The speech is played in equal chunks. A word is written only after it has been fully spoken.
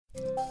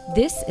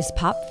This is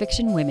Pop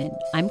Fiction Women.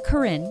 I'm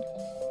Corinne.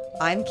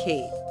 I'm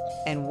Kate,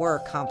 and we're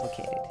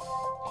complicated.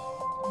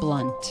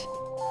 Blunt.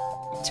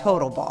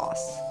 Total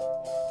boss.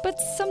 But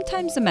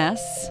sometimes a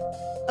mess.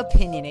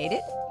 Opinionated.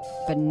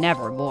 But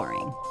never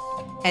boring.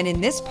 And in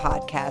this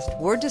podcast,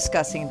 we're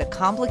discussing the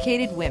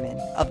complicated women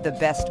of the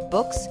best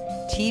books,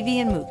 TV,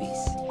 and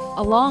movies.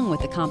 Along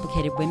with the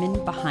complicated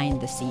women behind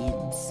the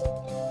scenes.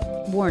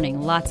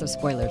 Warning, lots of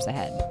spoilers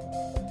ahead.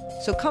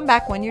 So come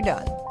back when you're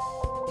done.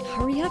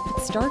 Hurry up,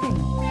 it's starting.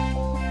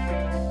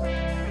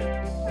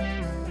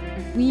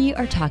 We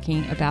are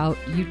talking about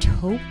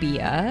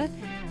Utopia,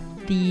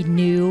 the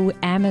new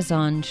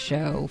Amazon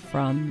show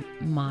from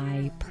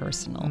my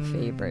personal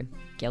favorite,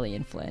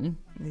 Gillian Flynn.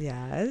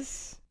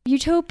 Yes.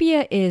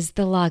 Utopia is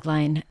the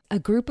logline. A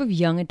group of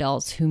young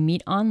adults who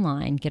meet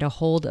online get a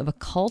hold of a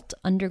cult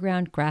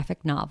underground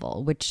graphic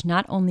novel, which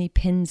not only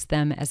pins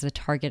them as the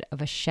target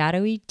of a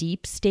shadowy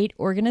deep state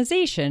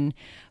organization,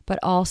 but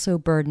also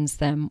burdens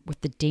them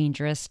with the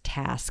dangerous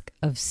task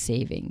of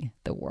saving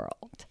the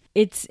world.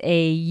 It's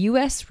a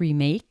U.S.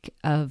 remake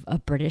of a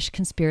British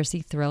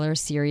conspiracy thriller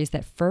series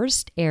that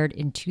first aired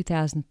in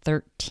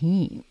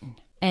 2013.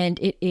 And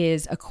it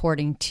is,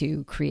 according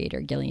to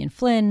creator Gillian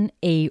Flynn,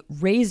 a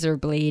razor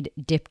blade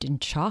dipped in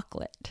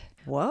chocolate.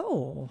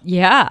 Whoa.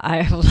 Yeah,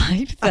 I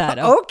liked that.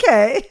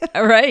 Okay.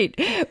 Right.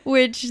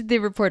 Which the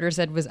reporter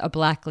said was a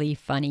blackly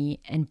funny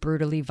and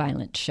brutally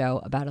violent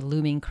show about a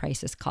looming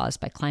crisis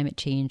caused by climate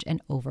change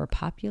and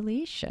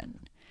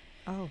overpopulation.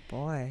 Oh,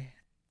 boy.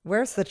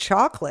 Where's the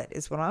chocolate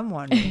is what I'm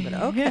wondering, but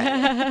okay.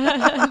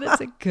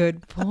 That's a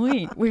good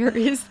point. Where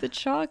is the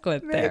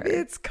chocolate there? Maybe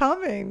it's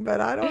coming,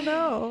 but I don't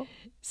know.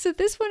 So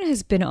this one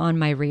has been on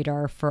my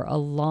radar for a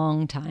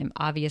long time.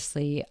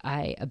 Obviously,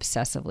 I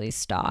obsessively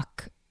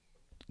stalk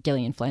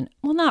Gillian Flynn.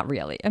 Well, not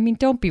really. I mean,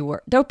 don't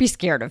be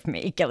scared of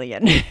me,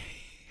 Gillian.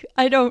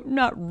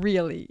 Not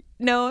really.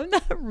 No, I'm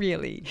not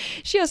really.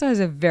 She also has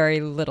a very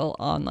little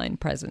online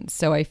presence.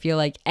 So I feel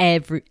like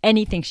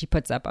anything she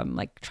puts up, I'm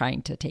like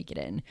trying to take it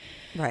in.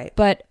 Right.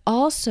 But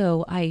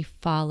also I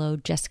follow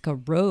Jessica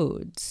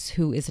Rhodes,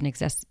 who is an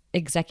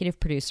executive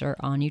producer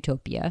on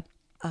Utopia.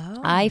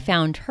 Oh. I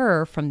found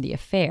her from The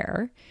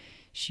Affair.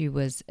 She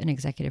was an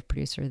executive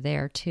producer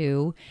there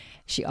too.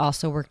 She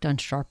also worked on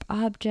Sharp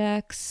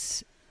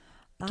Objects,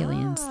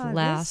 Gillian's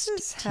last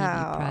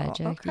TV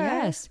project. Okay.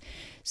 Yes.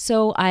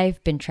 So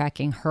I've been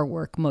tracking her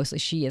work mostly.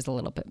 She is a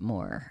little bit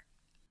more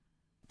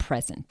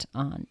present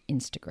on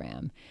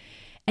Instagram.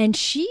 And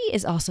she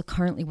is also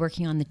currently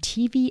working on the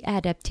TV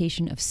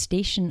adaptation of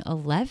Station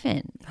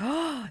 11.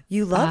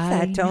 You love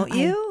that, don't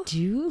you? I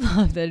do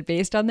love that,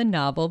 based on the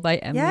novel by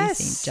Emily Yes.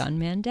 St. John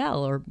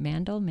Mandel, or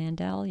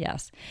Mandel,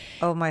 yes.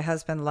 Oh, my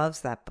husband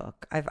loves that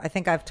book. I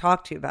think I've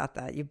talked to you about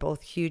that. You're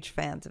both huge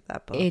fans of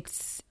that book.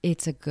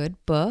 It's a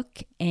good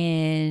book,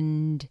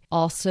 and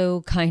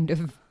also kind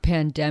of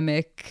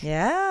pandemic.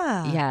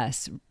 Yeah.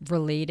 Yes,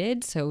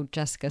 related. So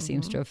Jessica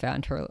seems to have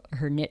found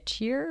her niche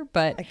here,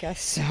 but I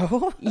guess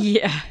so.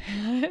 yeah.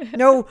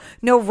 No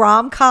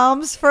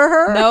rom-coms for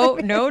her?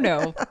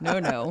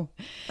 No.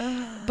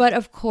 But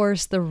of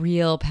course, the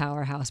real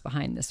powerhouse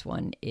behind this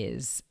one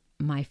is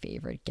my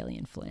favorite,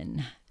 Gillian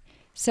Flynn.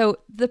 So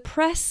the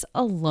press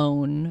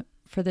alone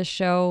for the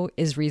show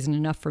is reason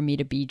enough for me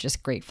to be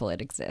just grateful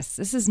it exists.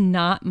 This is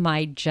not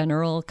my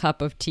general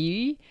cup of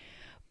tea,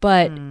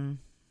 but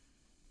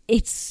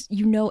it's,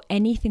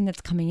 anything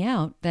that's coming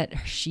out that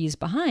she's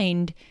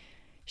behind,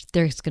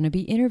 there's going to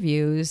be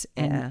interviews,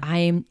 and I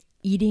am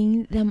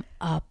eating them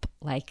up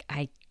like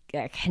I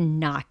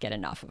cannot get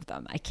enough of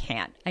them. I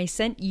can't. I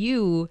sent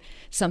you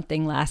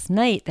something last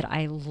night that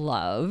I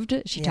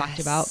loved. She talked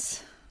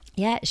about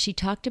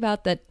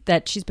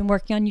that she's been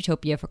working on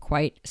Utopia for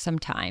quite some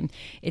time.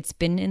 It's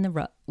been in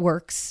the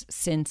works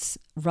since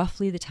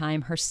roughly the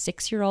time her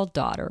 6-year-old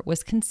daughter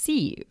was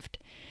conceived.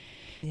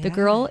 Yeah. The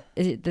girl,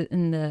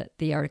 in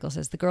the article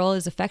says, the girl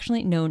is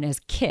affectionately known as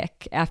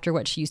Kick after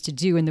what she used to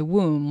do in the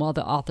womb while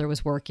the author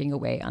was working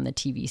away on the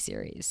TV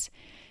series.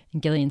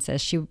 And Gillian says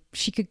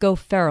she could go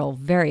feral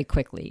very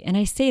quickly, and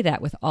I say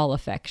that with all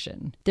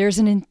affection. There's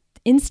an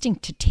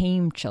instinct to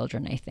tame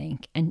children, I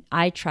think, and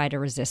I try to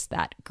resist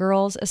that.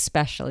 Girls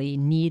especially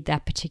need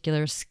that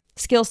particular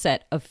skill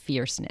set of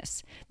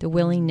fierceness, the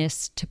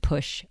willingness to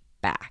push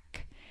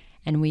back.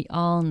 And we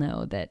all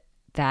know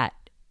that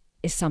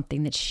is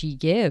something that she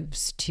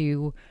gives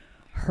to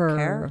her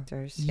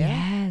characters.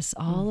 Yes,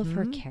 all of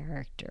her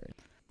characters.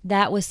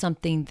 That was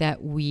something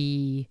that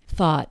we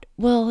thought,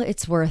 well,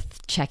 it's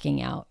worth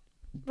checking out.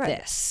 Right.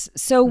 This.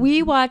 So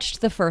we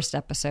watched the first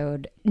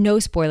episode. No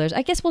spoilers.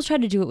 I guess we'll try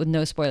to do it with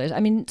no spoilers. I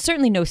mean,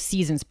 certainly no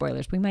season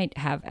spoilers. We might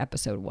have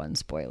episode 1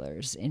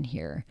 spoilers in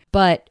here.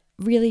 But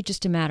really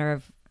just a matter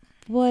of,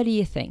 what do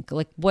you think?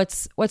 Like,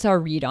 what's our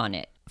read on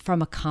it?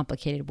 From a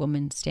complicated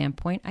woman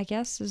standpoint, I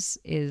guess,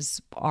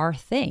 is our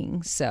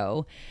thing.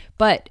 So,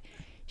 but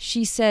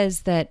she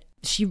says that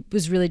she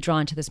was really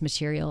drawn to this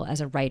material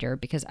as a writer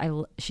because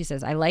she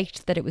says, I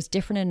liked that it was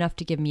different enough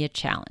to give me a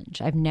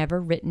challenge. I've never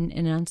written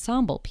an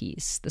ensemble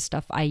piece. The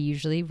stuff I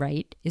usually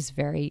write is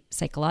very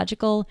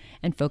psychological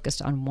and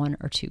focused on one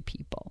or two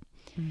people.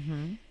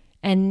 Mm-hmm.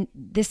 And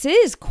this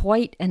is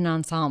quite an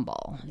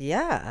ensemble.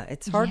 Yeah,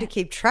 it's hard to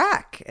keep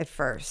track at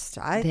first,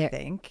 I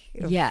think.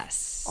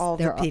 Yes. All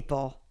the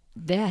people.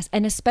 Yes,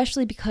 and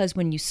especially because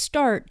when you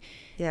start,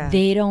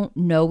 they don't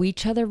know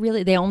each other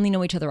really. They only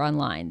know each other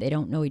online. They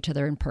don't know each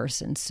other in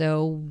person.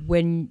 So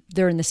when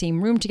they're in the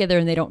same room together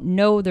and they don't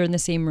know they're in the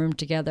same room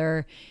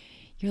together,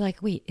 you're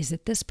like, wait, is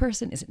it this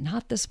person? Is it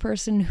not this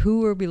person?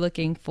 Who are we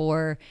looking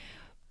for?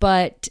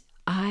 But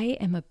I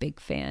am a big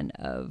fan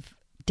of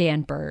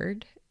Dan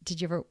Bird. Did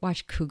you ever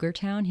watch Cougar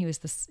Town? He's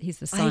the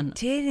son. I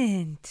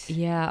didn't.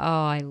 Yeah.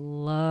 Oh, I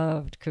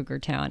loved Cougar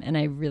Town, and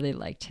I really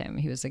liked him.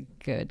 He was a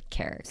good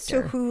character.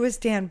 So who was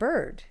Dan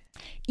Bird?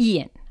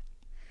 Ian.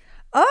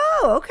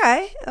 Oh,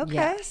 okay.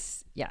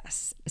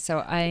 Yes. So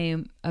I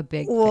am a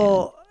big fan.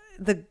 Well,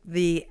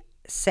 the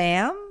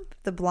Sam,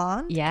 the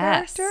blonde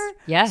character?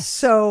 Yes.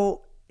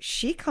 So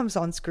she comes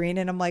on screen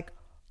and I'm like,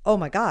 oh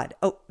my God.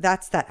 Oh,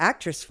 that's that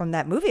actress from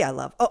that movie I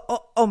love.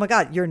 Oh my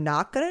God. You're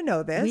not going to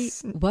know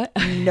this. What?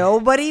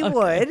 Nobody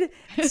would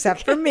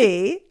except for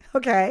me.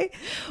 Okay.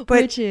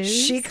 But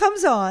she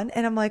comes on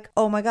and I'm like,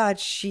 oh my God,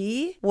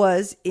 she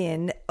was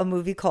in a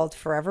movie called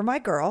Forever My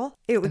Girl.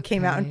 It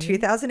came out in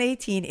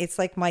 2018. It's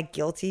like my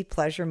guilty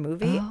pleasure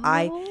movie.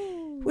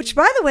 Which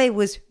by the way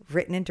was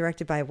written and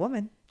directed by a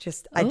woman.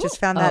 I just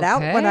found that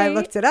out when I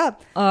looked it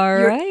up. All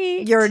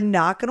right. You're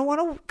not going to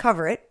want to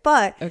cover it,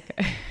 but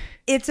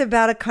it's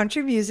about a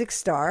country music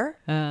star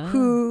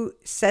who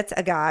sets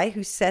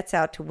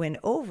out to win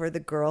over the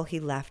girl he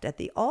left at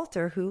the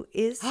altar, who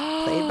is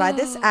played by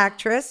this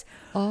actress.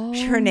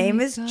 Her name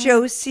is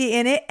Josie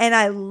in it, and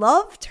I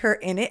loved her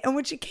in it. And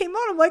when she came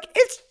on, I'm like,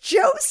 it's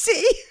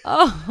Josie.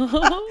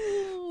 Wow.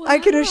 I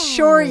can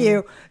assure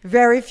you,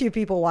 very few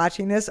people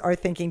watching this are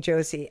thinking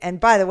Josie. And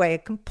by the way, a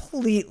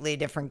completely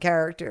different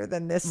character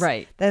than this,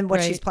 than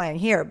what she's playing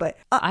here. But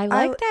I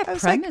like that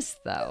premise,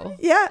 though.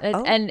 Yeah.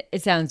 And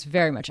it sounds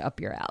very much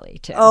up your alley,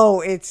 too. Oh,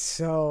 it's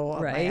so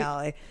up my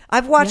alley.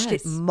 I've watched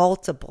it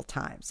multiple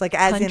times. Like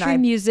as country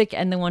music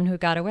and The One Who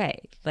Got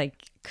Away. Like,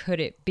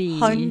 could it be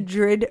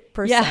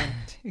 100%? Yeah.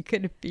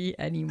 Could it be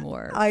any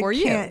more for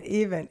you? I can't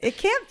even. It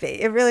can't be.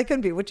 It really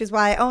couldn't be, which is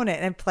why I own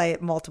it and play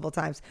it multiple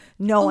times.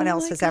 No one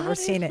else has ever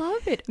seen it. I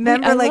love it.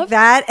 Remember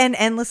that and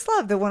Endless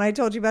Love, the one I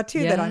told you about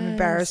too, that I'm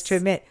embarrassed to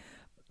admit.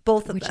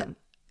 Both of them.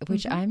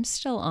 Which I'm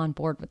still on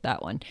board with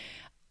that one.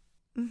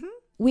 Mm-hmm.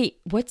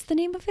 Wait, what's the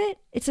name of it?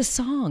 It's a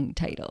song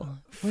title.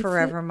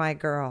 Forever My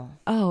Girl.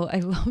 Oh, I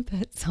love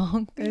that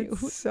song.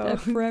 It's so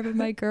Forever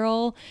My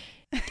Girl.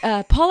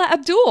 Paula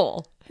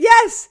Abdul.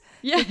 Yes.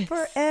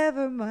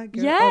 Forever My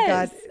Girl.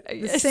 Yes. Oh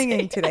God, the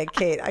singing today,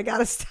 Kate. I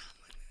gotta stop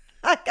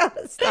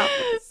with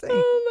the singing.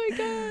 Oh my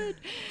God.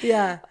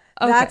 Yeah.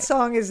 Okay. That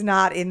song is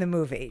not in the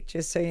movie,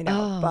 just so you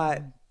know.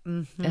 But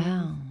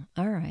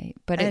all right.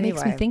 But it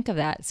makes me think of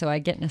that, so I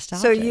get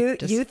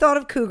nostalgic. So you thought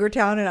of Cougar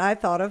Town, and I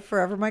thought of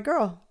Forever My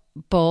Girl.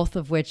 Both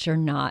of which are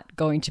not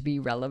going to be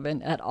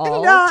relevant at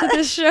all to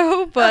this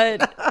show,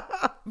 but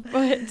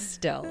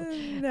still.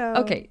 No.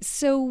 Okay,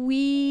 so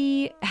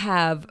we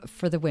have,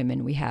 for the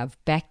women, we have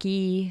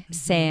Becky,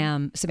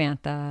 Sam,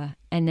 Samantha,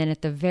 and then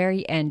at the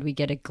very end we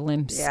get a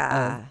glimpse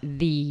of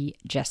the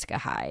Jessica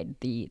Hyde,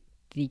 the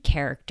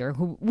character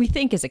who we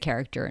think is a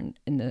character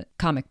in the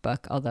comic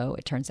book, although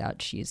it turns out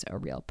she's a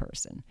real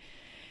person.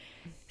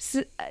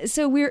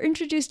 So we're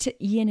introduced to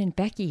Ian and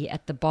Becky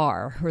at the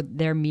bar.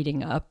 They're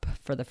meeting up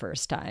for the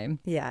first time.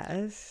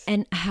 Yes.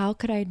 And how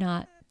could I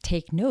not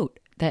take note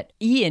that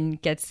Ian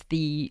gets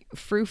the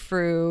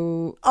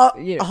frou-frou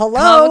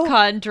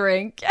Comic-Con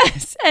drink?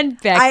 Yes. And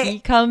Becky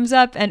comes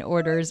up and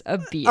orders a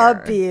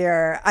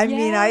beer. I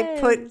mean, I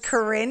put,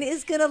 Corinne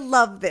is going to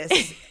love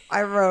this.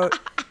 I wrote,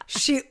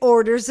 she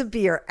orders a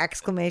beer, !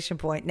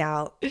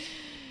 Now,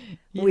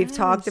 we've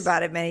talked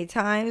about it many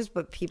times,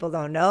 but people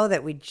don't know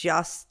that we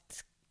just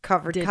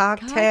covered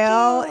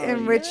cocktail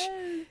in which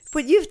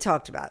but you've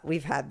talked about,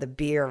 we've had the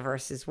beer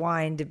versus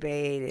wine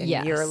debate and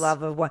your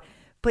love of wine,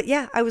 but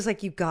I was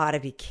like, you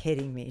gotta be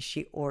kidding me.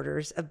 She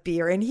orders a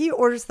beer and he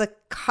orders the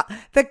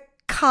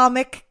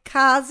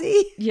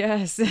kamikaze.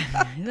 Yes.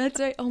 That's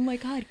right. Oh my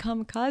God,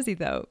 kamikaze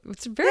though,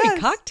 it's a very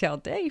cocktail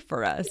day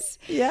for us.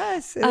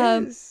 Yes, it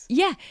is.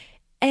 Yeah.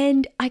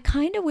 And I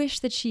kind of wish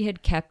that she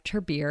had kept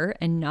her beer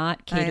and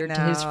not catered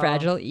to his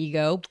fragile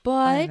ego,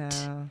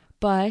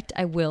 but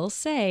I will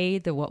say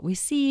that what we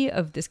see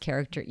of this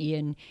character,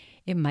 Ian,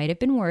 it might have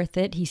been worth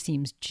it. He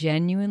seems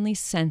genuinely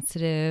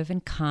sensitive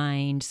and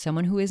kind,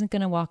 someone who isn't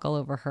going to walk all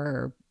over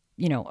her,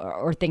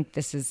 or think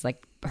this is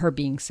like her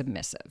being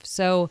submissive.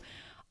 So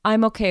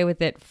I'm okay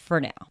with it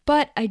for now.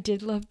 But I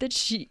did love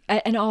that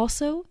and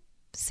also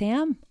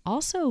Sam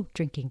also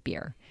drinking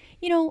beer.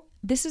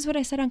 This is what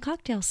I said on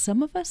Cocktail.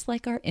 Some of us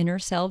like our inner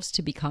selves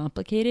to be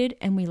complicated,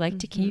 and we like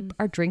to keep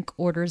our drink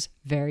orders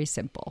very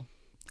simple.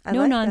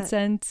 No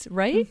nonsense,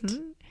 right?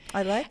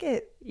 I like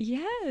it.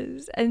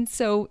 Yes. And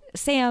so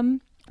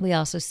Sam, we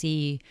also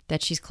see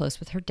that she's close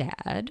with her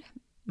dad.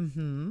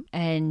 Mm-hmm.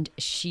 And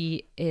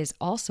she is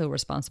also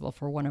responsible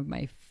for one of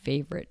my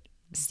favorite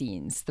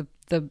scenes,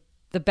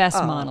 the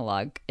best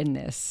monologue in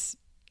this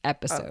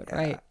episode,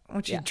 right?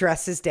 When she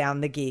dresses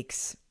down the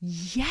geeks.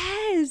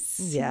 Yes.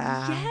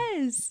 Yeah.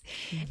 Yes.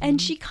 Mm-hmm.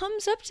 And she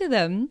comes up to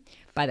them,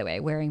 by the way,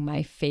 wearing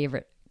my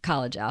favorite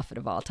college outfit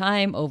of all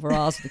time,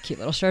 overalls with a cute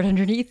little shirt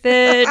underneath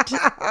it.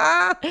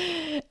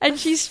 And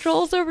she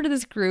strolls over to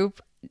this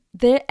group,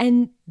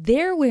 and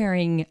they're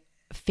wearing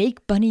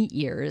fake bunny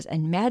ears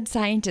and mad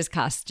scientist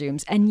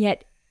costumes, and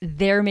yet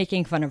they're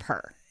making fun of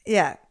her.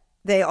 Yeah.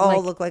 They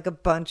all look like a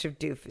bunch of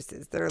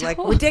doofuses. They're like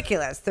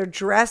ridiculous. They're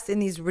dressed in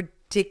these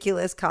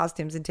ridiculous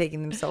costumes and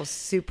taking themselves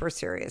super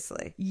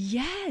seriously.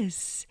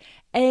 Yes.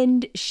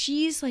 And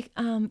she's like,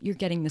 you're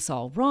getting this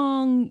all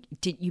wrong.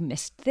 You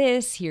missed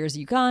this? Here's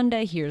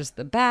Uganda. Here's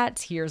the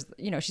bats. Here's,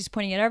 she's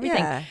pointing at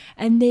everything. Yeah.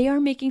 And they are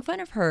making fun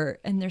of her.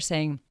 And they're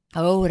saying,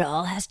 oh, it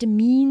all has to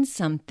mean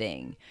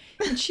something.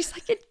 And she's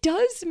like, it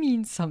does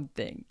mean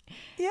something.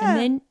 Yeah.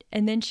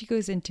 And then she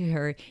goes into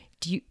her,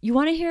 do you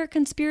want to hear a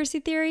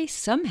conspiracy theory?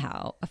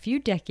 Somehow, a few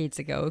decades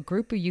ago, a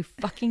group of you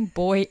fucking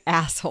boy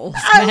assholes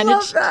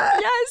managed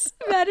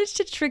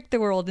to trick the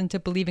world into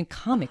believing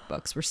comic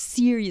books were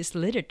serious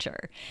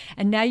literature.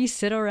 And now you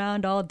sit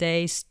around all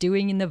day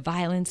stewing in the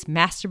violence,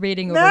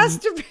 masturbating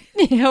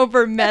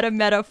over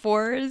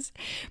metaphors,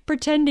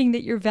 pretending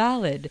that you're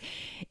valid.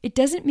 It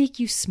doesn't make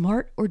you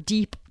smart or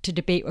deep to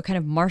debate what kind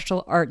of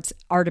martial arts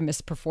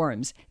Artemis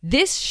performs.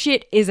 This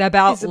shit is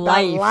about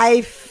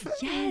life.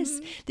 Yes.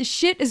 The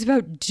shit is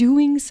about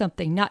doing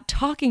something, not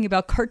talking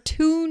about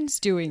cartoons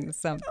doing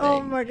something.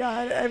 Oh my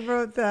God. I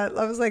wrote that.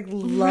 I was like,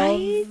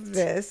 love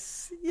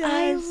this. Yes.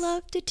 I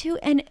loved it too.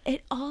 And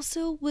it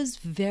also was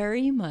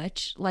very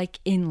much like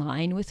in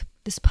line with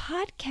this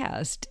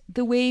podcast,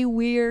 the way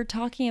we're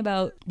talking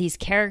about these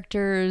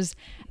characters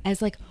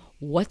as like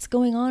what's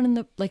going on in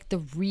the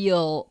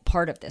real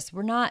part of this.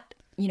 We're not,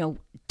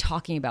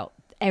 talking about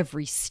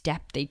every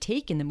step they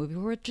take in the movie.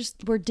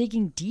 We're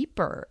digging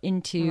deeper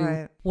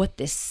into what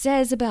this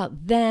says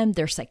about them,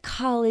 their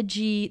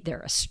psychology, their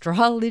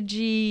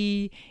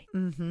astrology,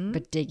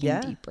 but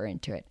digging deeper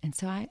into it. And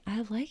so I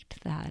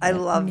liked that. I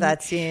love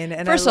that scene.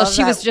 And first of all,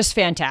 she was just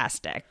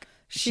fantastic.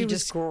 She was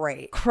just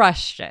great.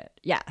 Crushed it.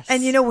 Yes.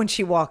 And when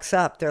she walks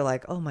up, they're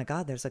like, oh my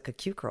God, there's like a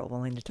cute girl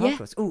willing to talk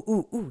to us.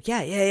 Ooh, yeah.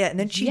 And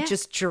then she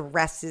just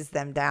dresses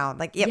them down.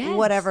 Like,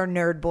 whatever,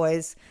 nerd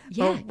boys,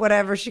 or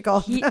whatever she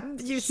called them.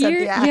 You said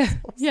the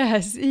assholes.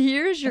 Yes.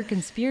 Here's your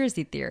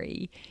conspiracy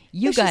theory.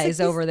 You guys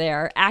over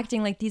there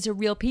acting like these are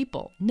real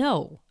people.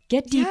 No.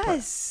 Get deeper.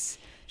 Yes.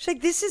 She's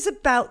like, this is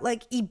about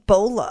like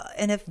Ebola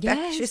and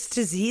infectious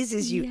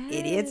diseases, you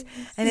idiots.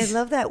 And I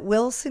love that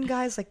Wilson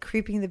guy's like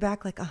creeping in the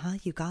back, like,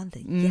 Uganda.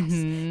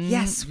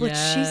 Yes, what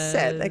she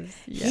said. Like,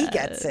 he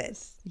gets it.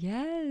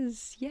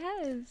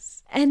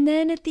 Yes. And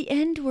then at the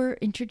end, we're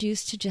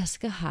introduced to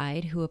Jessica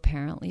Hyde, who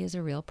apparently is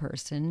a real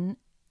person.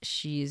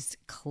 She's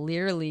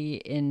clearly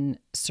in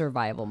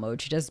survival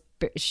mode.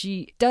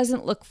 She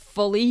doesn't look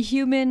fully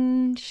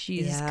human.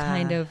 She's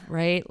kind of,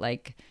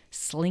 like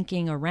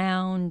slinking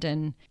around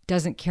and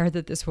doesn't care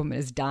that this woman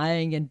is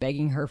dying and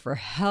begging her for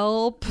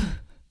help.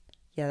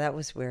 Yeah, that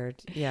was weird.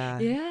 Yeah.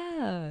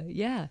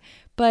 Yeah.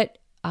 But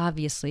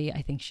obviously,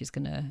 I think she's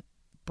going to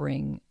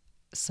bring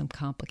some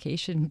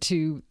complication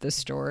to the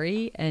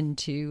story and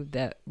to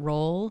the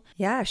role.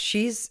 Yeah,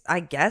 I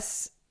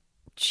guess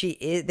she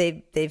is.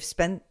 They've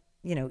spent,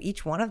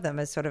 each one of them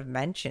has sort of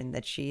mentioned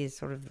that she is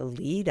sort of the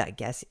lead, I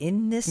guess,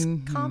 in this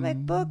comic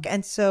book.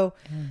 And so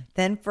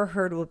then for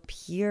her to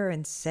appear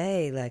and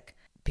say, like,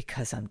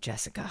 because I'm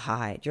Jessica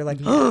Hyde, you're like,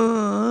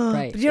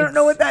 right. But you don't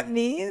know what that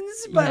means.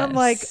 But I'm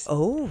like,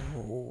 oh,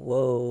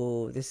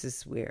 whoa, this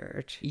is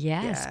weird.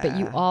 Yes, but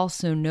you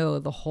also know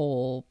the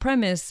whole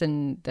premise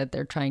and that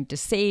they're trying to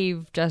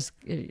save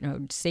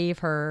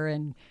her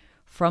and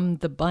from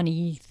the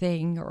bunny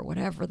thing or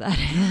whatever that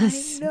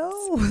is. I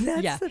know.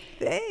 That's the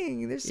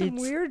thing. There's some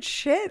weird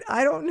shit.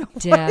 I don't know.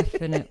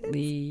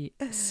 Definitely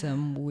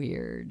some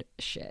weird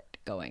shit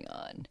going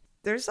on.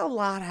 There's a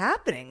lot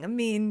happening. I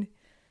mean,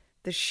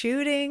 the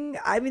shooting.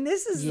 I mean,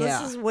 this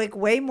is like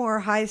way more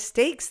high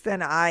stakes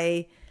than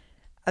I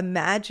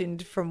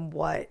imagined from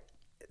what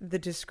the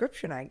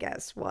description, I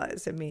guess,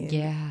 was. I mean,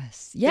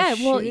 yes. Yeah.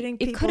 Well,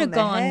 it could have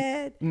gone.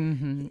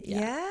 Mm-hmm.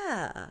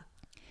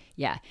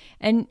 Yeah.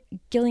 And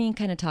Gillian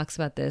kind of talks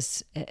about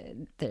this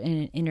in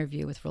an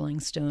interview with Rolling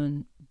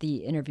Stone. The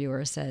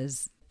interviewer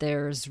says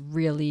there's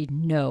really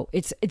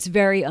it's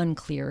very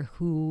unclear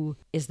who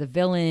is the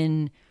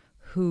villain,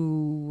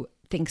 who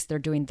thinks they're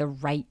doing the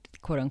right,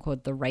 quote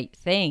unquote, the right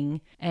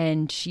thing.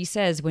 And she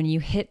says, when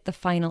you hit the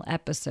final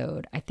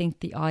episode, I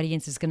think the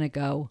audience is going to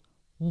go,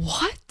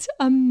 what?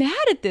 I'm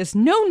mad at this.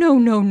 No.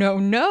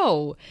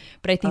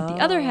 But I think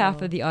the other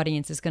half of the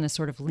audience is going to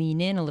sort of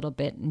lean in a little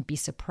bit and be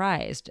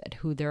surprised at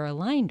who they're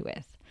aligned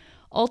with.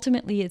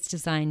 Ultimately, it's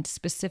designed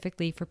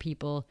specifically for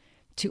people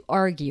to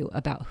argue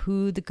about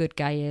who the good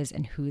guy is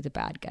and who the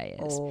bad guy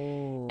is.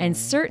 Oh. And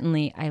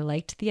certainly I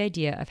liked the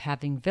idea of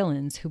having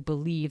villains who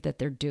believe that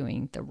they're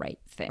doing the right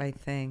thing. Right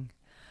thing.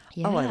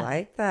 Yeah. Oh, I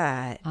like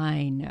that.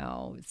 I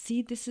know.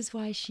 See, this is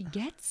why she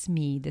gets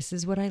me. This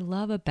is what I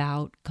love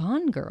about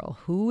Gone Girl.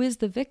 Who is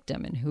the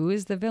victim and who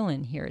is the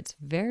villain here? It's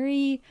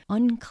very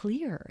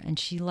unclear, and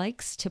she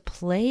likes to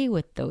play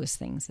with those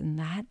things, and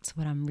that's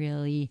what I'm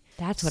really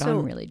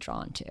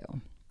drawn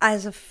to.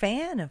 As a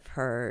fan of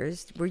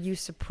hers, were you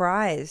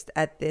surprised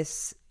at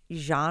this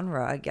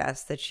genre, I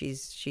guess, that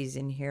she's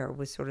in here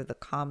with sort of the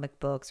comic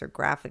books or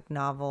graphic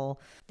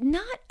novel?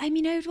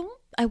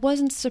 I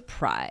wasn't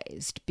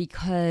surprised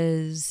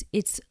because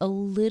it's a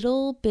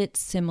little bit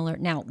similar.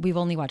 Now, we've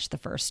only watched the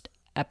first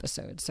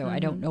episode, so I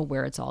don't know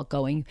where it's all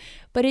going,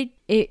 but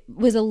it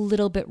was a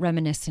little bit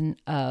reminiscent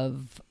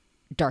of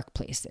Dark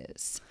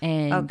Places.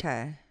 And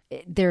okay.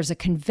 There's a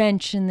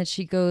convention that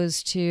she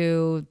goes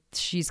to.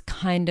 She's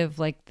kind of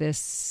like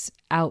this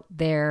out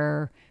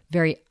there,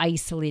 very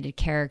isolated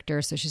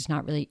character, so she's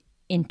not really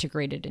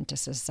integrated into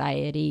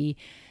society.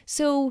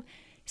 So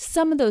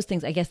some of those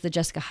things, I guess the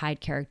Jessica Hyde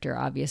character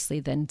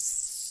obviously then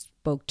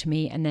spoke to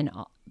me, and then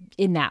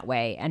in that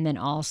way, and then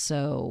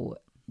also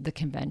the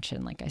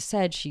convention. Like I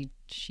said, she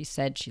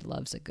said she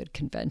loves a good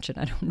convention.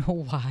 I don't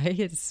know why.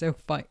 It's so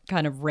fun,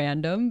 kind of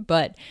random,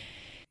 but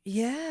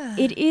yeah,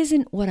 it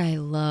isn't what I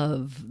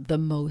love the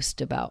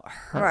most about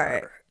her.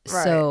 Right.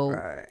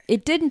 So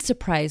it didn't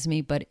surprise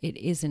me, but it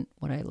isn't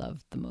what I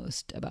love the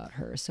most about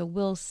her. So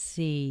we'll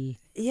see.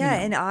 Yeah,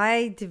 and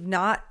I did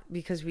not,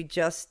 because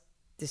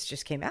this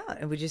just came out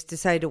and we just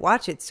decided to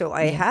watch it. So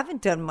I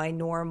haven't done my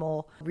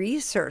normal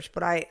research,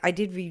 but I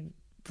did read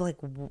like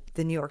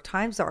the New York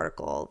Times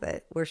article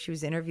where she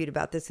was interviewed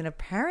about this, and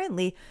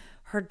apparently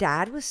her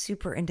dad was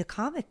super into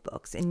comic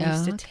books and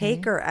used to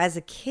take her as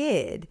a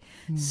kid.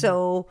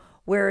 So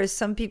whereas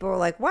some people are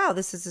like, wow,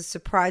 this is a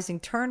surprising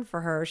turn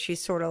for her, she's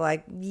sort of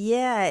like,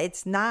 yeah,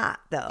 it's not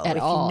though. At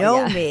if all, you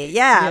know me.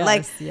 Yeah.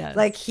 Yes.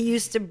 Like he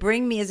used to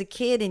bring me as a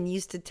kid and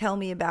used to tell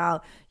me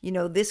about,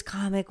 this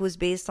comic was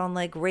based on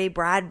like Ray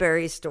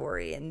Bradbury's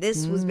story, and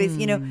this was based,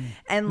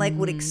 and like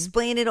would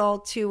explain it all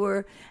to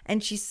her.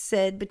 And she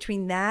said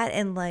between that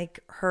and like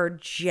her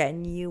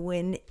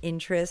genuine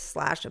interest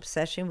 /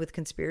 obsession with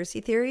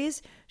conspiracy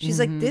theories, she's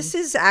like, this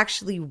is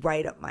actually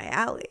right up my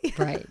alley.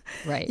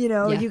 Right.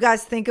 You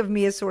guys think of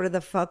me as sort of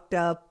the fucked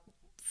up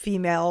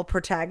female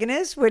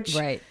protagonist, which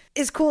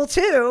is cool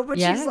too. But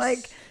she's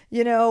like,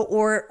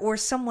 or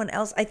someone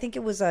else. I think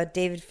it was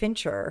David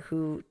Fincher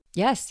who.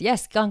 Yes,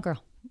 Gone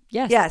Girl.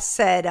 Yes,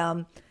 said,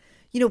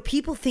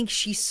 people think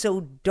she's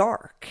so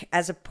dark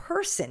as a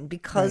person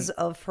because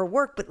of her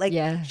work, but like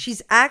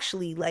she's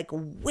actually like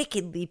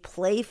wickedly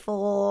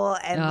playful,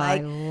 and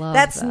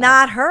that's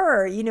not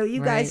her.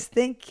 You guys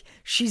think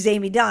she's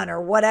Amy Dunn or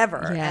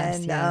whatever.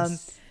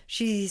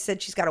 She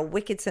said she's got a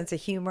wicked sense of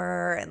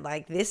humor, and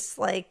like this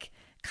like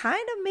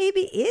kind of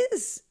maybe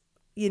is,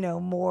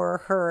 more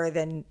her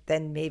than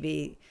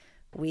maybe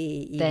we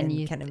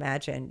even can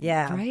imagine.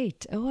 Yeah.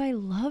 Right. Oh, I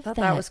love that.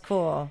 That was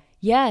cool.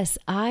 Yes,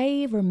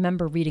 I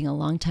remember reading a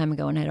long time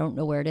ago, and I don't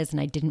know where it is,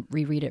 and I didn't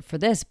reread it for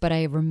this, but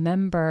I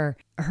remember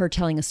her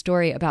telling a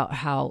story about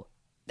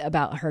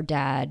her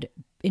dad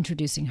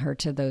introducing her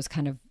to those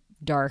kind of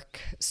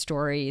dark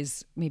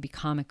stories, maybe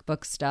comic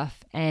book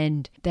stuff,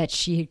 and that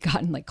she had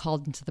gotten like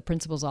called into the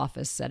principal's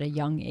office at a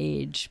young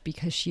age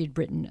because she had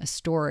written a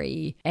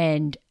story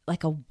and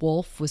like a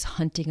wolf was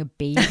hunting a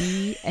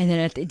baby. And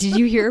then did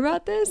you hear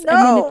about this? No,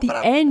 and then at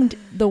the end,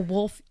 the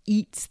wolf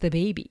eats the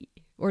baby.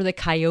 Or the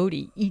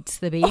coyote eats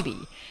the baby.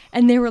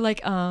 And they were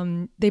like,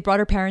 they brought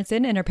her parents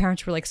in, and her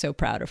parents were like so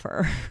proud of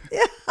her.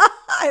 Yeah,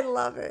 I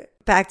love it.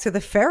 Back to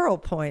the feral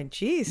point.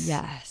 Jeez.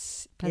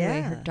 Yes. By the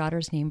way, her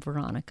daughter's named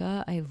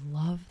Veronica. I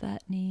love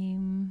that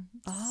name.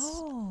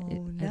 Oh,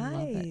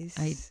 nice.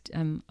 I love it.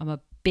 I'm a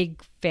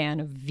big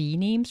fan of V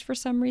names for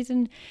some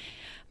reason.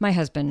 My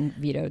husband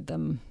vetoed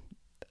them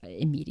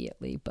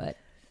immediatght, but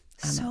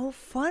so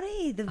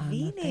funny, the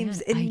V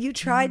names. And you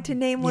tried to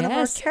name one of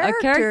our characters.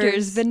 Our character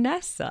is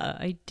Vanessa.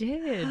 I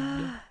did.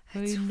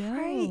 That's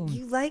right.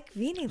 You like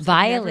V names.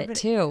 Violet,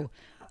 too.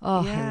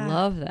 Oh, I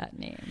love that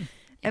name.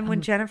 And when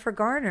Jennifer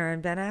Garner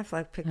and Ben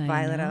Affleck picked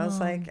Violet, I was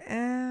like,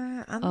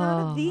 I'm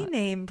not a V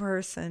name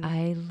person.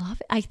 I love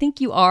it. I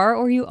think you are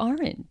or you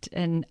aren't.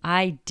 And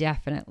I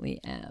definitely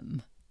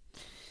am.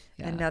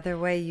 Yeah. Another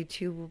way you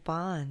two will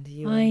bond,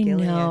 you and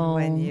Gillian,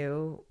 when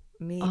you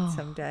meet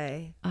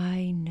someday.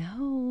 I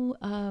know.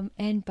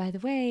 And by the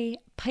way,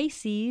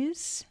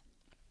 Pisces.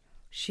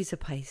 She's a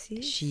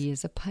Pisces? She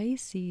is a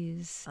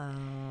Pisces.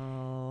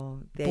 Oh,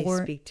 they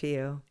speak to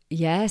you.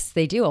 Yes,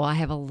 they do. I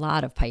have a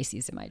lot of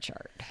Pisces in my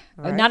chart.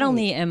 Right. Not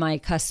only am I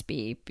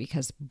cuspy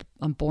because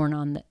I'm born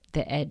on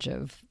the edge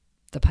of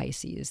the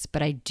Pisces,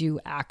 but I do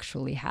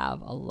actually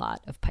have a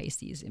lot of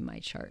Pisces in my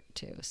chart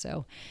too.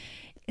 So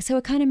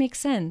it kind of makes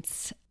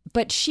sense.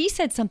 But she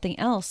said something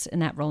else in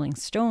that Rolling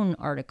Stone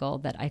article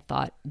that I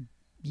thought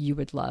you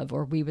would love,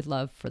 or we would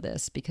love for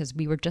this, because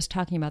we were just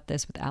talking about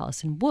this with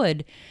Allison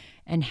Wood,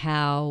 and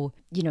how,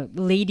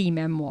 lady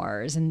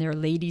memoirs and their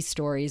lady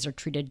stories are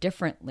treated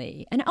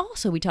differently. And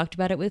also we talked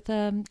about it with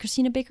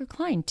Christina Baker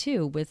Klein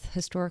too, with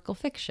historical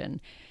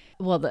fiction.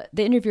 Well,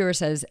 the interviewer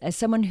says, as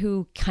someone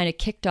who kind of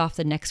kicked off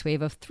the next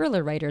wave of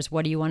thriller writers,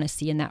 what do you want to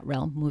see in that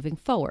realm moving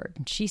forward?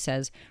 And she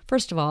says,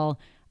 first of all,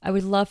 I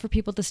would love for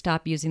people to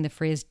stop using the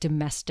phrase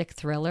domestic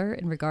thriller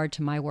in regard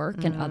to my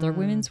work and other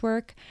women's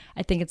work.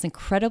 I think it's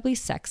incredibly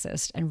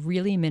sexist and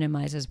really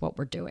minimizes what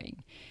we're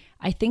doing.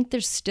 I think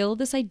there's still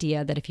this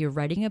idea that if you're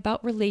writing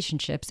about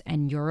relationships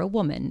and you're a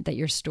woman, that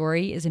your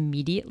story is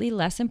immediately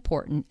less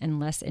important and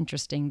less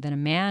interesting than a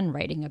man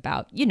writing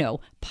about,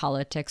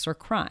 politics or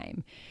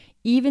crime,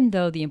 even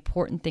though the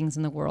important things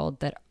in the world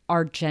that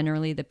are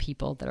generally the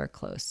people that are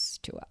close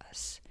to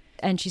us.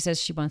 And she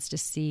says she wants to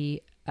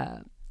see...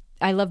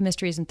 I love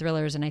mysteries and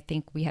thrillers, and I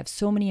think we have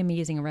so many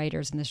amazing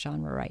writers in this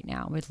genre right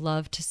now. I would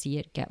love to see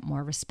it get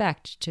more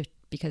respect,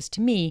 because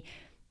to me,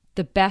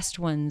 the best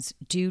ones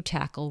do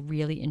tackle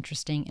really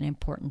interesting and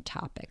important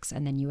topics,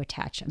 and then you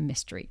attach a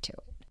mystery to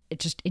it.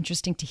 It's just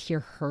interesting to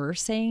hear her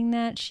saying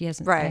that. She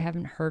hasn't. Right. I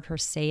haven't heard her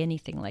say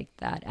anything like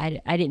that.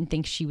 I didn't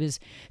think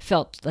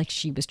felt like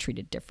she was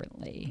treated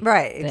differently.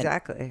 Right.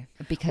 Exactly.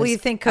 Because you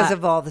think because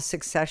of all the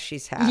success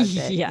she's had.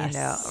 That,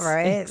 yes.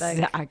 Right.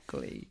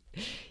 Exactly.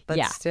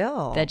 But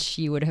still, that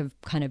she would have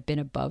kind of been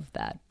above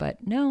that.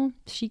 But no,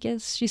 she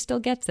still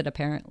gets it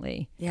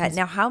apparently. Yeah.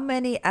 Now, how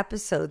many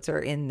episodes are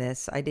in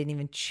this? I didn't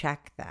even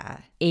check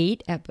that.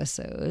 8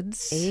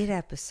 episodes. 8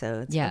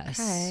 episodes. Yes.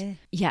 Okay.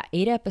 Yeah.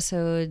 8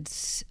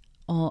 episodes.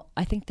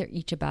 I think they're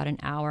each about an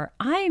hour.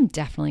 I'm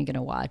definitely going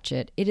to watch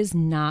it. It is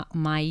not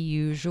my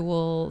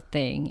usual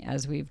thing,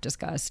 as we've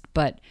discussed,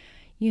 but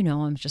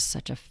I'm just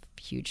such a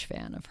huge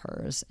fan of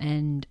hers.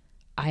 And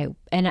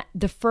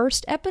the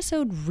first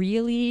episode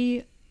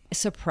really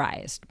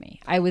surprised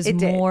me. I was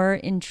more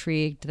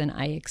intrigued than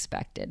I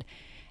expected.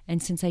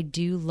 And since I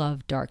do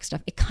love dark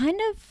stuff, it kind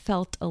of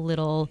felt a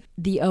little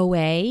the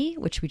OA,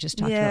 which we just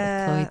talked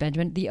about with Chloe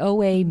Benjamin. The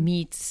OA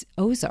meets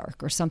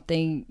Ozark or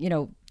something,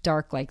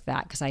 dark like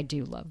that, because I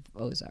do love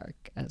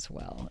Ozark as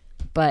well.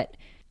 But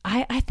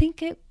I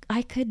think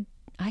I could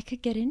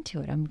get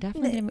into it. I'm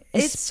definitely gonna,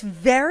 it's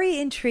very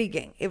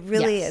intriguing. It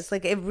really is.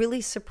 Like, it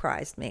really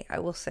surprised me. I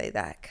will say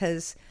that,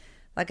 because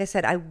like I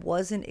said, I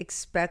wasn't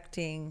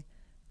expecting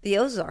the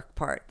Ozark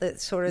part.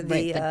 That sort of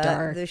the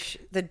dark,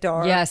 the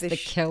dark, yes, the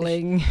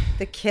killing,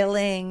 the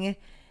killing.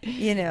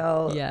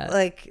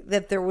 Like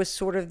that there was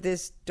sort of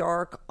this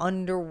dark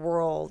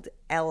underworld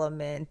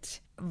element.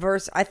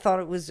 I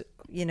thought it was,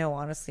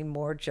 honestly,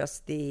 more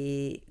just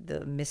the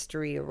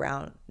mystery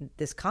around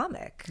this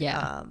comic,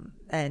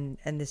 and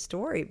this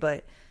story.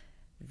 But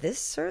this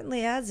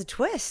certainly adds a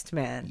twist,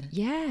 man.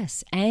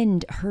 Yes,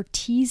 and her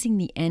teasing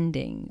the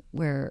ending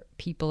where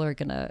people are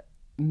gonna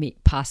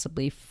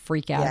possibly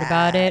freak out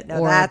about it.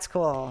 No, that's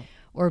cool.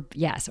 Or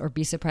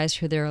be surprised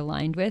who they're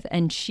aligned with.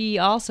 And she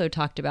also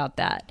talked about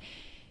that.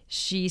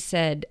 She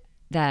said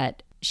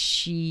that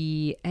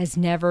she has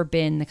never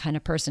been the kind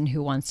of person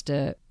who wants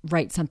to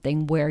write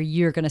something where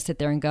you're going to sit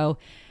there and go,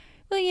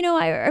 well,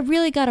 I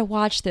really got to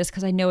watch this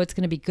because I know it's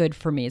going to be good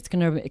for me. It's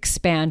going to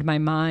expand my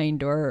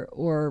mind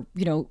or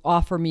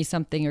offer me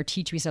something or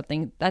teach me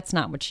something. That's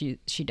not what she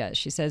does.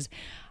 She says,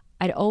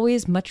 I'd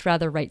always much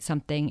rather write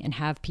something and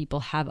have people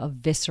have a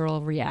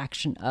visceral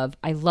reaction of,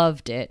 I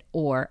loved it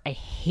or I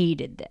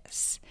hated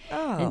this.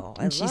 Oh,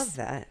 and I love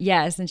that.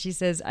 Yes. And she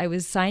says, I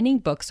was signing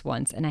books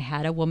once and I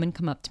had a woman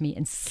come up to me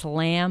and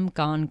slam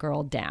Gone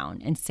Girl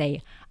down and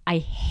say, I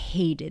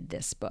hated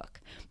this book.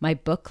 My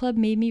book club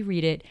made me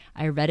read it.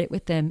 I read it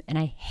with them and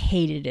I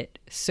hated it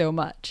so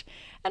much.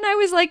 And I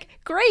was like,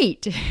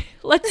 great,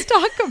 let's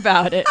talk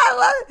about it. I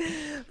love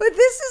it. But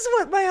this is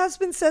what my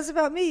husband says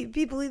about me.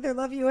 People either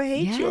love you or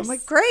hate you. I'm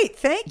like, great,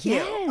 thank you.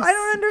 Yes. I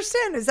don't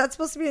understand. Is that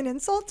supposed to be an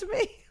insult to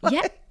me?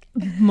 Yeah.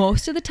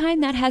 Most of the time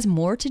that has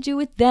more to do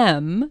with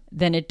them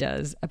than it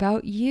does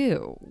about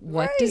you.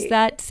 What does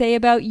that say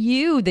about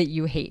you that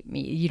you hate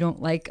me? You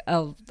don't like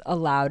a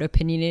loud,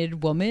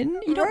 opinionated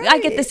woman? You don't. I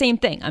get the same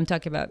thing. I'm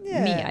talking about me.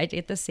 I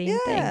get the same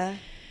thing.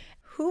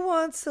 Who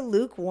wants a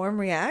lukewarm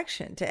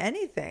reaction to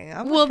anything?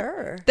 I'm with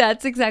her.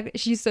 That's exactly.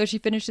 She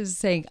finishes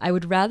saying, I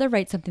would rather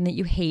write something that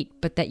you hate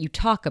but that you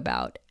talk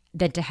about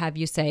than to have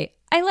you say,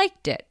 I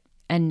liked it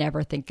and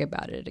never think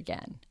about it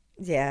again.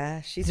 Yeah,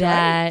 she's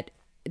right.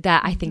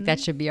 That I think that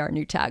should be our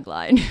new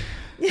tagline.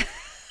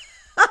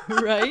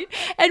 Right?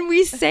 And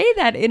we say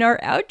that in our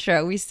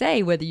outro. We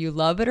say, whether you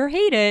love it or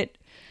hate it,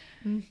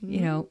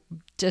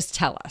 just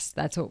tell us.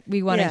 That's what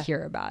we want to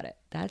hear about it.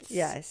 That's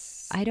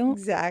I don't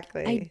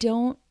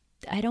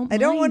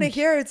want to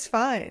hear it's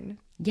fine.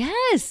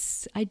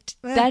 Yes.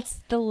 That's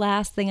the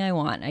last thing I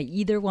want. I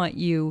either want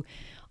you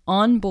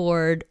on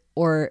board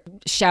or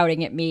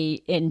shouting at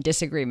me in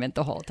disagreement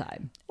the whole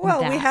time.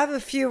 Well, we have a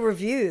few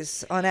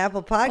reviews on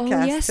Apple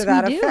Podcasts to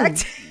that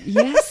effect.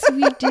 Yes,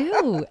 we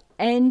do.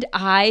 And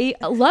I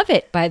love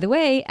it. By the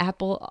way,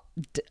 Apple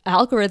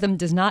algorithm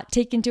does not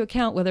take into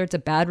account whether it's a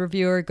bad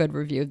review or a good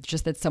review,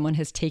 just that someone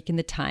has taken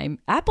the time.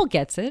 Apple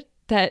gets it.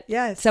 That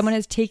someone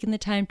has taken the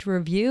time to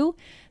review.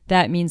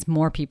 Yeah. that means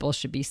more people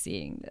should be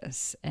seeing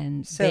this.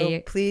 And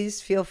so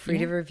please feel free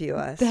to review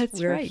us. That's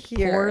We're right.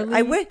 Here.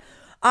 Poorly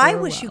I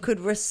wish you could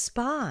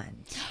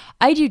respond.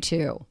 I do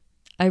too.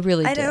 I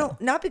really do. I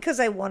don't, not because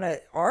I want to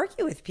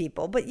argue with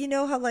people, but you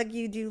know how like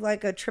you do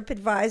like a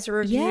TripAdvisor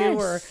review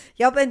or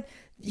Yelp, and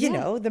you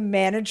know the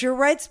manager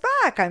writes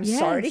back, I'm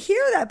sorry to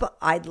hear that, but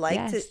I'd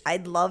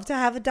love to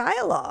have a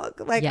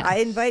dialogue. Like I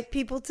invite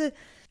people to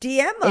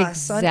DM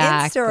us on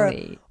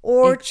Insta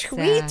or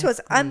tweet to us.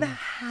 I'm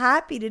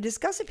happy to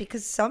discuss it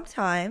because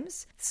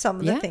sometimes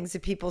some of the things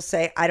that people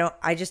say,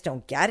 I just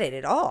don't get it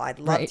at all. I'd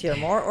love to hear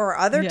more. Or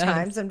other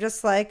times I'm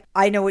just like,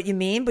 I know what you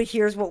mean, but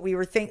here's what we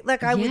were thinking.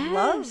 Like I would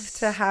love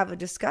to have a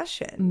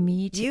discussion.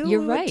 Me too.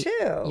 You're right.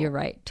 Too. You're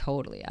right.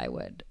 Totally. I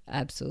would.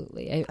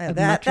 Absolutely.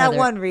 That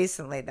one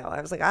recently though,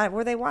 I was like,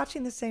 were they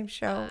watching the same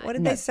show? What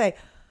did they say?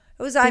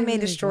 It was I May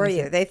Destroy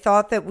You. They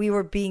thought that we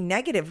were being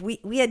negative.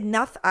 We had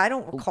nothing. I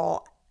don't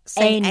recall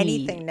saying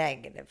anything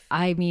negative.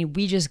 I mean,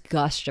 we just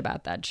gushed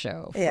about that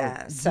show.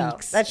 So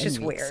that's just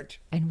weird.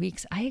 And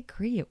weeks. I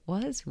agree. It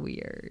was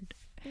weird.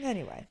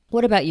 Anyway.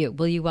 What about you?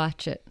 Will you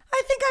watch it?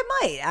 I think I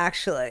might,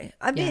 actually.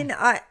 I mean,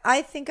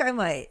 I think I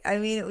might. I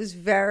mean, it was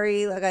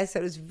very, like I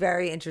said, it was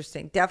very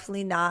interesting.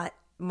 Definitely not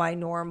my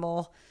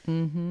normal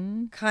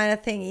kind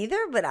of thing either,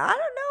 but I don't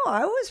know.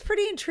 I was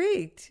pretty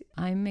intrigued.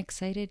 I'm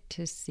excited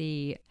to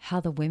see how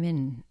the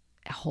women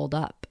hold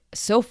up.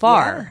 So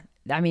far,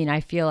 I mean, I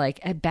feel like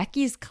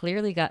Becky's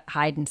clearly got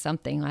hiding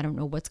something. I don't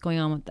know what's going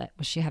on with that.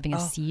 Was she having a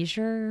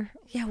seizure?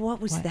 Yeah,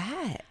 what was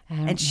that?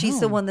 And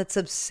she's the one that's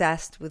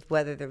obsessed with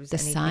whether there was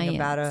anything science.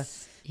 About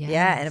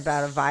and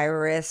about a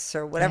virus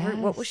or whatever.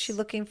 What was she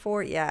looking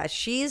for? Yeah,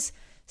 she's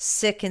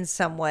sick in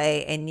some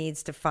way and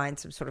needs to find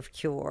some sort of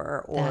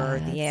cure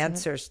or the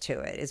answers to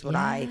it is what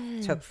I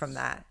took from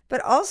that.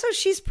 But also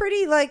she's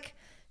pretty like,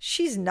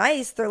 she's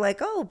nice. They're like,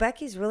 oh,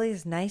 Becky's really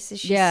as nice as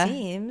she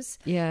seems.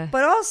 Yeah.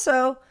 But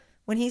also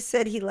when he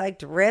said he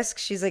liked Risk,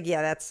 she's like,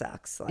 yeah, that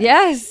sucks. Like,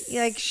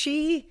 like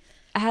she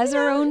has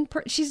her own.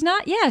 She's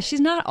not. Yeah, she's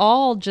not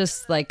all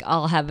just like,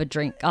 I'll have a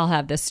drink. I'll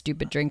have this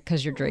stupid drink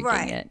because you're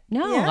drinking it.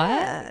 No,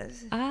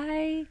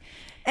 I.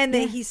 And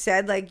then he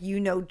said, like, you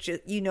know,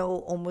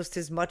 almost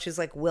as much as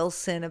like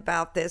Wilson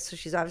about this. So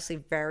she's obviously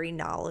very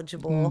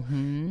knowledgeable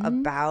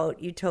about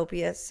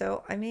Utopia.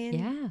 So I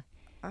mean,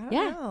 I don't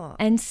know.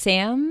 And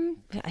Sam,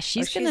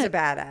 she's a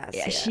badass.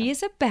 Yeah, she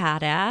is a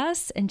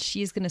badass, and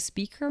she's gonna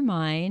speak her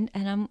mind,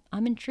 and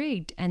I'm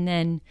intrigued. And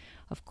then,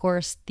 of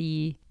course,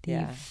 the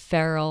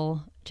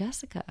feral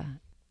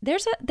Jessica.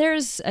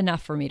 There's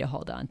enough for me to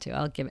hold on to.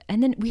 I'll give it.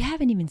 And then we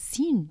haven't even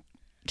seen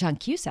John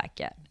Cusack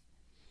yet,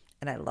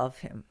 and I love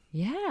him.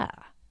 Yeah,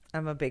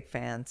 I'm a big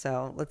fan.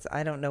 So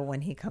I don't know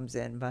when he comes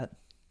in, but.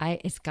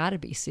 It's got to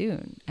be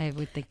soon. I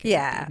would think.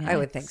 I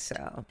would think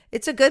so.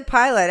 It's a good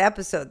pilot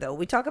episode, though.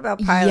 We talk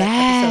about pilot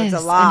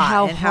episodes a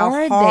lot and how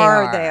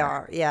hard they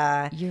are.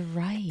 Yeah, you're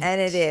right. And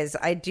it is.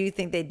 I do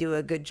think they do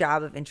a good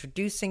job of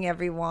introducing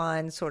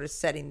everyone, sort of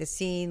setting the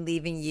scene,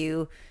 leaving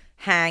you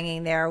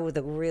hanging there with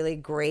a really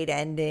great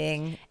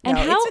ending. And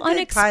how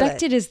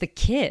unexpected is the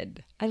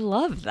kid? I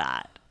love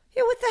that.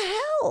 Yeah, what the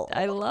hell?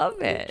 I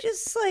love it.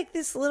 Just like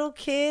this little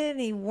kid, and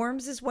he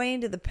worms his way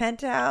into the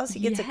penthouse. He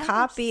gets a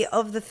copy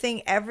of the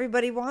thing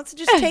everybody wants and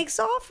just takes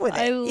off with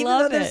it. Even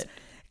though there's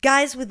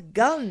guys with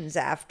guns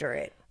after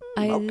it.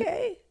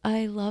 Okay.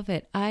 I love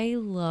it. I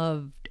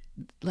loved,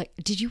 like,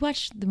 did you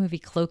watch the movie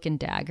Cloak and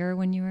Dagger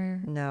when you were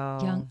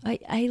young?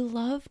 I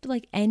loved,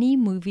 like, any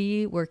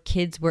movie where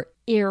kids were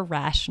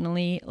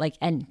irrationally, like,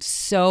 and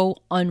so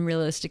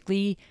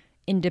unrealistically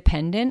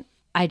independent.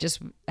 I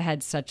just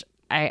had such...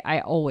 I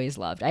always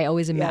loved. I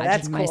always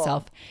imagined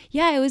myself. Cool.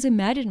 Yeah, I always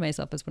imagined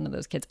myself as one of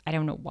those kids. I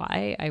don't know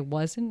why I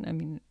wasn't. I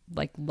mean,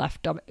 like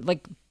left up.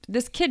 Like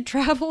this kid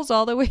travels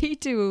all the way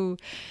to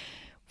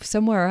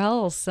somewhere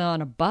else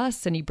on a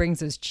bus, and he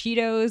brings his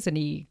Cheetos, and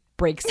he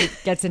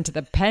gets into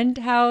the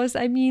penthouse.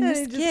 I mean,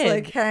 this kid just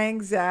like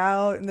hangs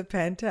out in the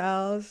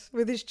penthouse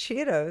with his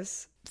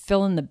Cheetos,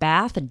 filling the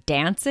bath and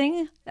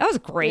dancing. That was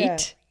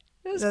great.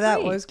 Yeah.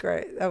 That was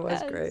great. That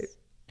was great.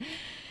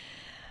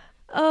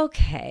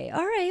 Okay.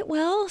 All right.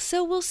 Well,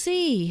 so we'll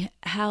see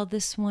how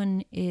this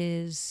one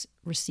is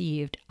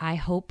received. I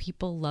hope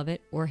people love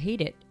it or hate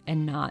it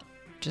and not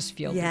just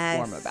feel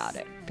lukewarm about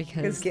it.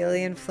 Because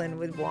Gillian Flynn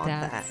would want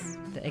that.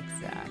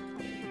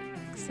 Exactly.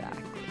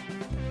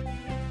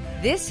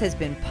 This has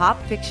been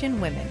Pop Fiction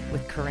Women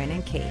with Corinne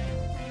and Kate.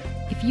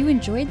 If you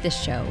enjoyed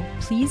this show,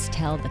 please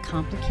tell the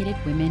complicated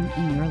women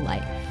in your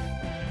life.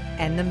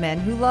 And the men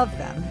who love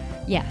them.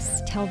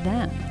 Yes, tell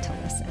them to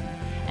listen.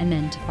 And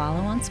then to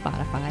follow on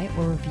Spotify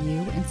or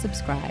review and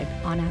subscribe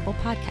on Apple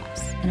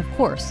Podcasts. And of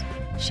course,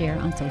 share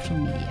on social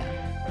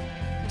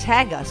media.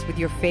 Tag us with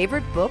your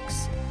favorite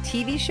books,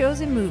 TV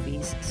shows, and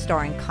movies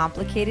starring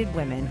complicated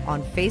women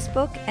on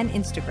Facebook and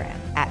Instagram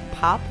at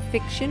Pop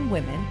Fiction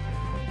Women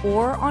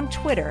or on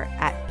Twitter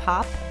at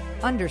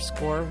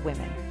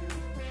 @pop_women.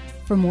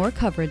 For more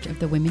coverage of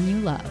the women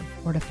you love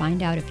or to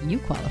find out if you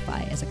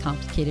qualify as a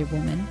complicated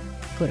woman,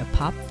 go to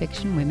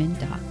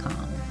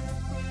popfictionwomen.com.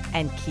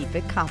 And keep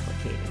it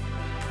complicated.